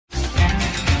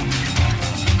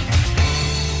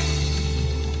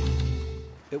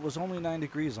It was only 9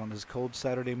 degrees on this cold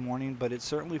Saturday morning, but it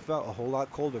certainly felt a whole lot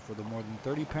colder for the more than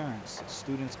 30 parents,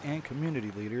 students, and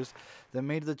community leaders that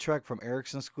made the trek from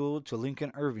Ericsson School to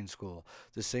Lincoln-Irving School,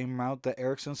 the same route that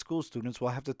Ericsson School students will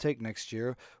have to take next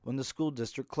year when the school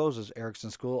district closes Ericsson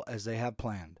School as they have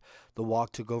planned. The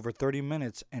walk took over 30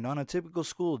 minutes, and on a typical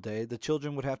school day, the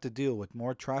children would have to deal with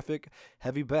more traffic,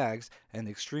 heavy bags, and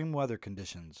extreme weather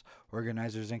conditions.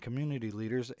 Organizers and community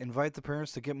leaders invite the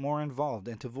parents to get more involved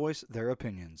and to voice their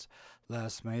opinions.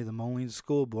 Last May, the Moline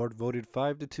School Board voted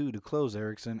 5-2 to close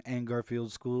Ericsson and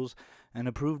Garfield schools and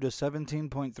approved a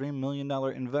 $17.3 million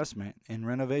investment in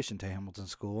renovation to Hamilton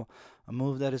School, a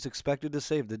move that is expected to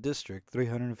save the district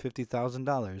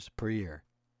 $350,000 per year.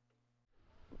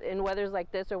 In weathers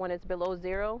like this or when it's below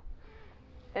zero,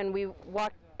 and we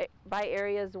walk by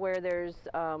areas where there's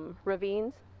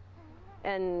ravines,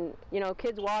 and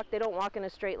kids walk, they don't walk in a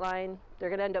straight line. They're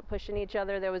going to end up pushing each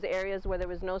other. There was areas where there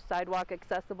was no sidewalk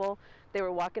accessible. They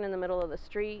were walking in the middle of the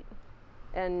street,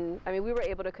 and I mean, we were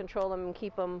able to control them and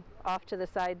keep them off to the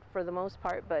side for the most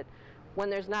part, but when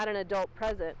there's not an adult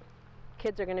present,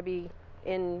 kids are going to be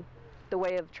in the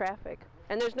way of traffic.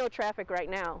 And there's no traffic right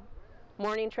now.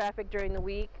 Morning traffic during the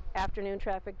week, afternoon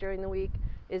traffic during the week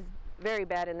is very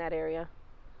bad in that area.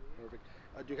 Perfect.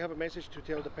 Do you have a message to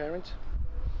tell the parents?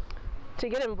 To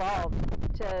get involved,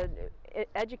 to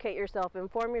educate yourself,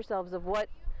 inform yourselves of what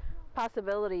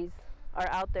possibilities are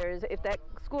out there. If that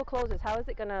school closes, how is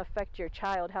it going to affect your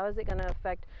child? How is it going to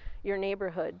affect your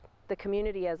neighborhood, the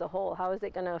community as a whole? How is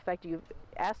it going to affect you?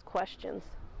 Ask questions.